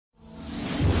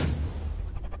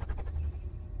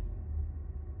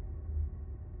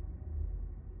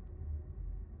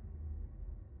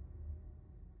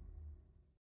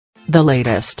The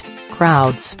latest,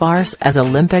 crowd sparse as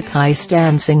Olympic ice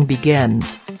dancing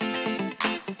begins.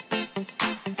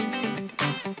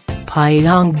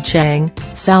 Pyeongchang,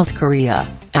 South Korea,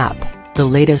 app, the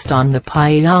latest on the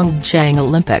Pyeongchang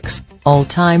Olympics, all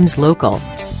times local.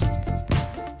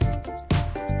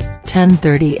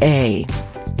 10:30 a.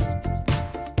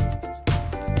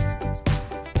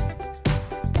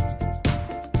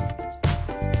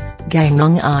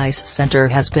 Gangneung Ice Center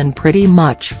has been pretty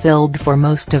much filled for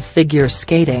most of figure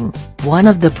skating, one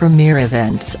of the premier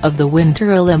events of the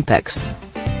Winter Olympics.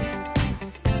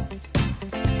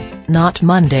 Not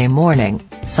Monday morning,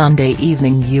 Sunday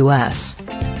evening US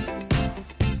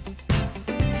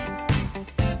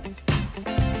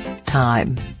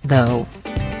time, though.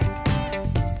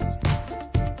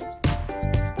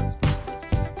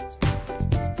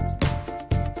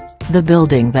 The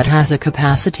building that has a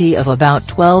capacity of about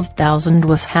 12,000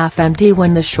 was half empty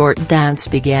when the short dance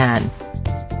began.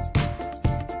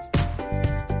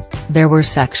 There were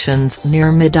sections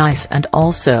near mid-ice and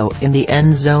also in the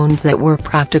end zones that were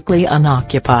practically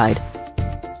unoccupied.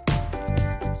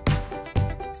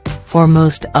 For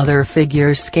most other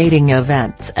figure skating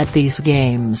events at these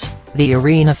games, the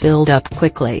arena filled up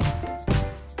quickly.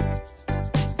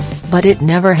 But it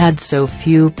never had so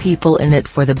few people in it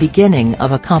for the beginning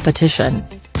of a competition.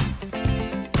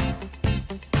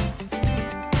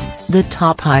 The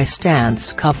top ice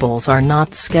dance couples are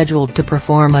not scheduled to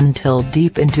perform until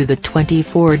deep into the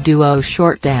 24 duo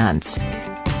short dance.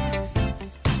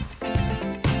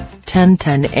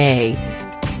 10:10 a.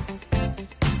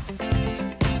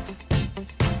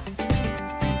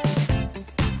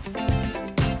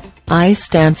 Ice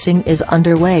dancing is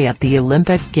underway at the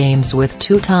Olympic Games with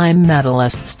two-time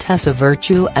medalists Tessa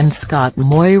Virtue and Scott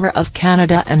Moira of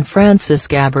Canada and Francis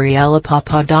Gabriella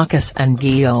Papadakis and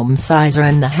Guillaume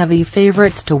Cizerin the heavy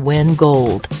favourites to win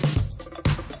gold.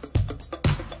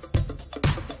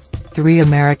 Three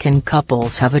American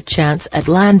couples have a chance at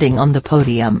landing on the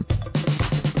podium.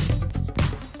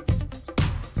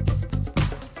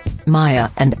 Maya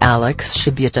and Alex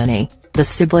Shibutani, the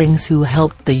siblings who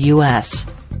helped the U.S.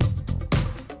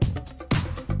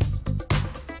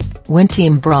 win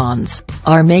Team Bronze,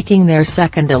 are making their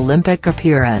second Olympic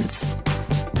appearance.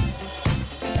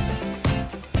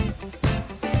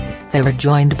 They were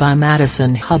joined by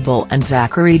Madison Hubble and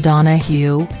Zachary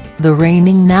Donahue, the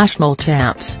reigning national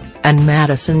champs, and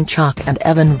Madison Chock and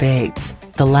Evan Bates,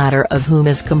 the latter of whom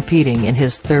is competing in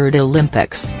his third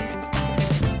Olympics.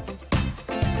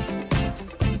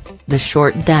 The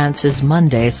short dance is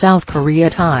Monday South Korea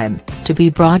time, to be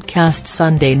broadcast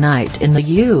Sunday night in the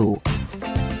U.S.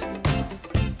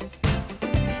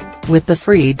 with the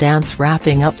free dance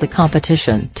wrapping up the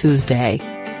competition Tuesday.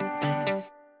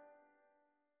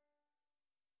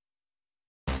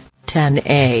 10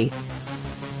 a.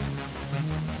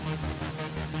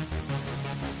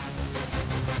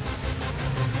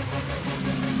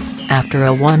 After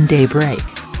a one-day break,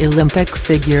 Olympic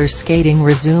figure skating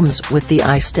resumes with the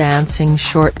ice dancing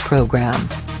short program.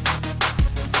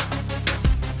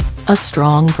 A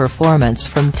strong performance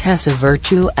from Tessa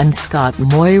Virtue and Scott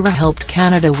Moira helped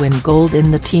Canada win gold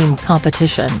in the team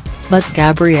competition, but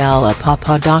Gabriella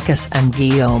Papadakis and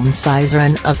Guillaume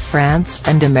Cizerin of France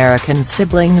and American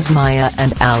siblings Maya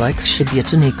and Alex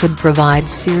Shibutani could provide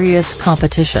serious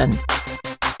competition.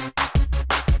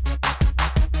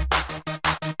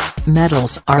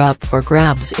 Medals are up for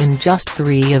grabs in just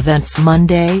three events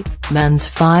Monday: men's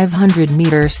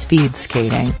 500-meter speed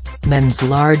skating, men's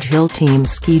large hill team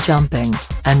ski jumping,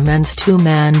 and men's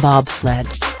two-man bobsled.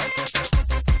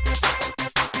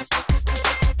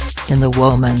 In the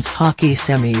women's hockey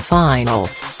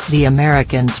semi-finals, the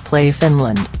Americans play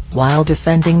Finland, while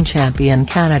defending champion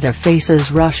Canada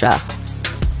faces Russia.